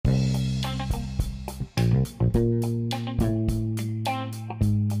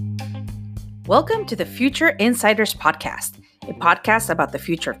Welcome to the Future Insiders Podcast, a podcast about the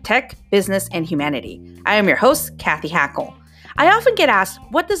future of tech, business, and humanity. I am your host, Kathy Hackle. I often get asked,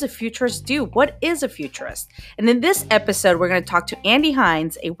 what does a futurist do? What is a futurist? And in this episode, we're going to talk to Andy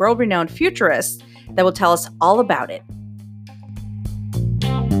Hines, a world-renowned futurist that will tell us all about it.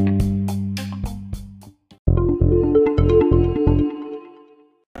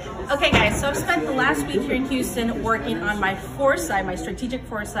 Okay, guys, so I've spent the last week here in Houston working on my foresight, my strategic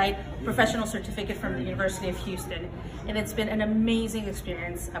foresight professional certificate from the University of Houston. And it's been an amazing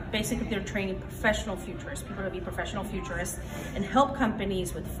experience. Basically, they're training professional futurists, people to be professional futurists and help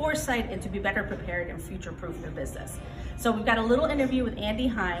companies with foresight and to be better prepared and future-proof their business. So we've got a little interview with Andy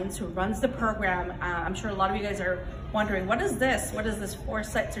Hines, who runs the program. I'm sure a lot of you guys are wondering, what is this? What is this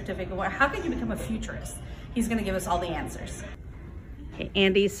foresight certificate? How can you become a futurist? He's gonna give us all the answers. Okay,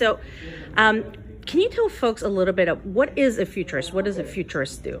 Andy, so can you tell folks a little bit of what is a futurist? What does a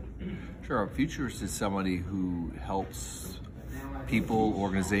futurist do? Sure, a futurist is somebody who helps people,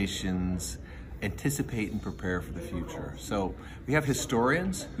 organizations anticipate and prepare for the future. So we have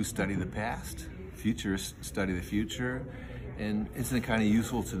historians who study the past, futurists study the future, and isn't it kind of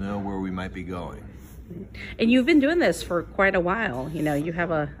useful to know where we might be going? And you've been doing this for quite a while. You know, you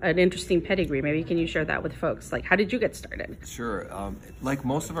have an interesting pedigree. Maybe can you share that with folks? Like, how did you get started? Sure. Like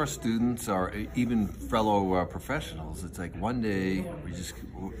most of our students or even fellow professionals, it's like one day we just,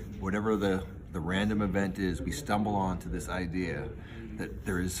 whatever the random event is, we stumble onto this idea that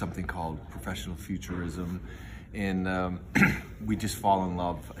there is something called professional futurism, and we just fall in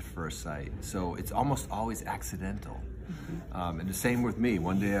love at first sight. So it's almost always accidental. And the same with me.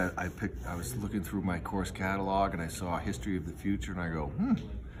 One day I was looking through my course catalog and I saw a history of the future and I go,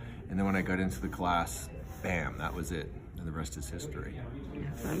 And then when I got into the class, bam, that was it. And the rest is history.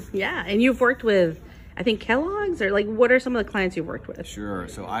 Yeah, and you've worked with, I think, Kellogg's, or like, what are some of the clients you've worked with? Sure.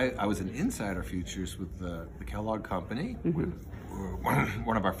 So I was an insider futurist with the Kellogg Company.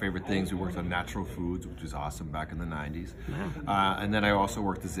 One of our favorite things, we worked on natural foods, which was awesome back in the 90s. Wow. And then I also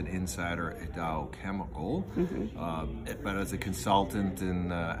worked as an insider at Dow Chemical. But as a consultant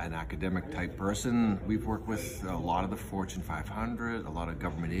and an academic type person, we've worked with a lot of the Fortune 500, a lot of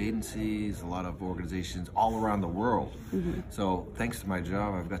government agencies, a lot of organizations all around the world. So thanks to my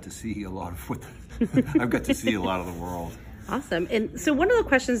job, I've got to see a lot of I've got to see a lot of the world. Awesome. And so one of the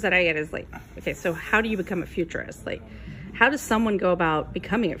questions that I get is like, okay, so how do you become a futurist? Like, how does someone go about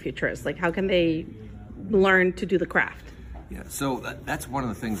becoming a futurist? Like, how can they learn to do the craft? Yeah, so that's one of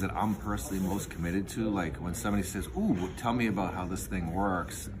the things that I'm personally most committed to. Like when somebody says, ooh, tell me about how this thing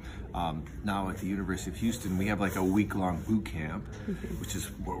works. Now at the University of Houston, we have like a week-long boot camp, which is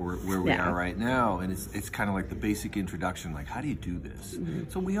where we are right now. And it's kind of like the basic introduction, like how do you do this?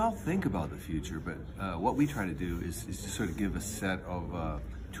 So we all think about the future, but what we try to do is to sort of give a set of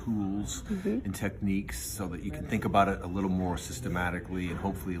tools and techniques so that you can think about it a little more systematically and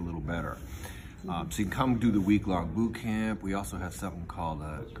hopefully a little better. So you can come do the week-long boot camp. We also have something called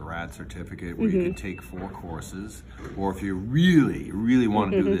a grad certificate where you can take 4 courses, or if you really, really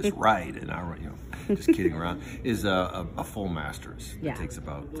want to do this right, and just kidding around, is a full master's. It takes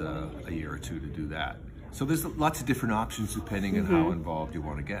about a year or 2 to do that. So there's lots of different options depending on how involved you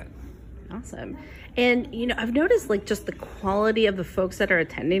want to get. Awesome. And, you know, I've noticed like just the quality of the folks that are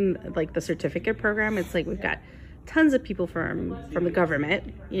attending like the certificate program. It's like we've got tons of people from the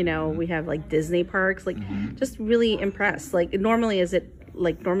government, you know, we have like Disney parks, like just really impressed. Like normally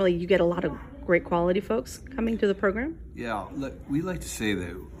you get a lot of great quality folks coming to the program? Yeah, look, we like to say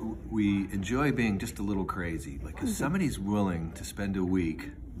that we enjoy being just a little crazy. Like if somebody's willing to spend a week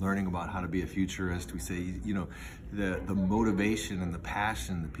learning about how to be a futurist, we say, you know, the motivation and the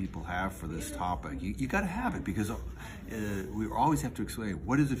passion that people have for this topic, you got to have it, because we always have to explain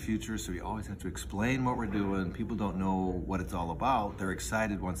what is a futurist, so we always have to explain what we're doing. People don't know what it's all about. They're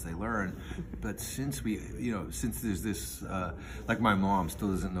excited once they learn, but since there's this, like my mom still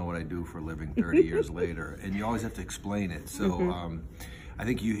doesn't know what I do for a living 30 years later, and you always have to explain it. So I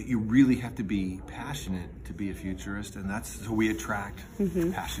think you really have to be passionate to be a futurist, and that's so we attract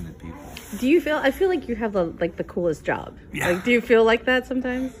passionate people. Do you feel? I feel like you have the coolest job. Yeah. Like, do you feel like that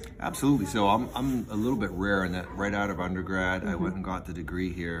sometimes? Absolutely. So I'm a little bit rare in that right out of undergrad, I went and got the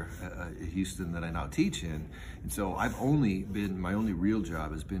degree here at Houston that I now teach in. And so my only real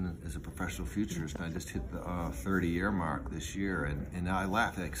job has been as a professional futurist. And I just hit the 30-year mark this year. And now I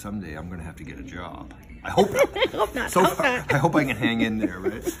laugh, like someday I'm going to have to get a job. I hope not. I hope not. So I hope I can hang in there,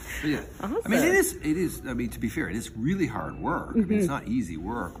 right? But yeah. Awesome. I mean, it is, I mean, to be fair, it is really hard work. I mean, it's not easy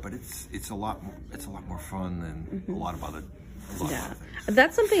work, but it's a lot more fun than a lot of other Yeah.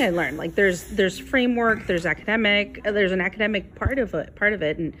 That's something I learned. Like there's framework, there's an academic part of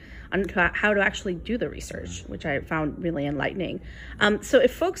it, and on how to actually do the research, which I found really enlightening. So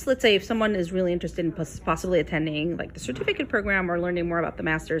if folks, let's say if someone is really interested in possibly attending like the certificate program or learning more about the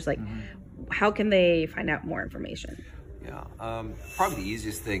master's, like how can they find out more information? Yeah, probably the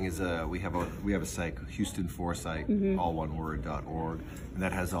easiest thing is we have a site, Houston Foresight, all one word.org, and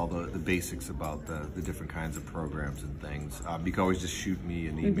that has all the basics about the different kinds of programs and things. You can always just shoot me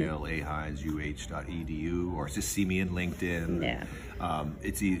an email, ahis.uh.edu, or just see me in LinkedIn. Yeah.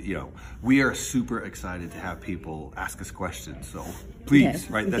 It's we are super excited to have people ask us questions. So please,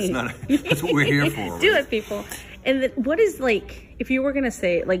 right? That's what we're here for. Do it, people. And what is if you were gonna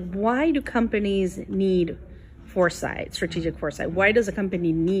say why do companies need foresight, strategic foresight? Why does a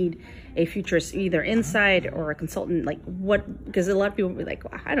company need a futurist, either inside or a consultant? Because a lot of people will be like,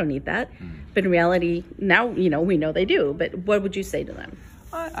 well, I don't need that. But in reality, now, we know they do. But what would you say to them?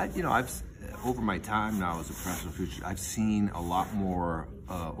 I've over my time now as a professional futurist, I've seen a lot more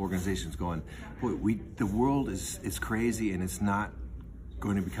organizations going, boy, the world is crazy, and it's not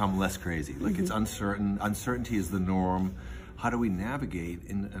going to become less crazy. It's uncertain. Uncertainty is the norm. How do we navigate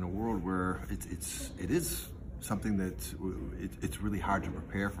in a world where it is something that it's really hard to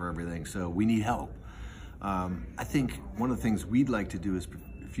prepare for everything, so we need help. I think one of the things we'd like to do as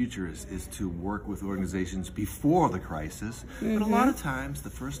futurists is to work with organizations before the crisis, but a lot of times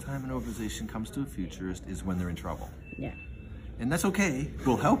the first time an organization comes to a futurist is when they're in trouble. Yeah. And that's okay,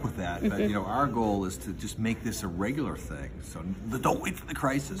 we'll help with that, but our goal is to just make this a regular thing, so don't wait for the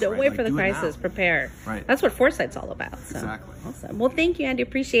crisis. Don't wait for the crisis, prepare. Right. That's what Foresight's all about. So. Exactly. Awesome. Well, thank you, Andy,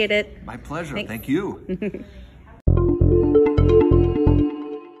 appreciate it. My pleasure, Thanks. Thank you.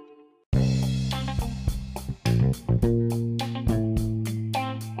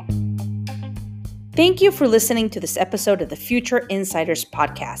 Thank you for listening to this episode of the Future Insiders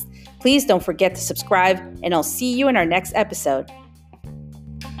podcast. Please don't forget to subscribe, and I'll see you in our next episode.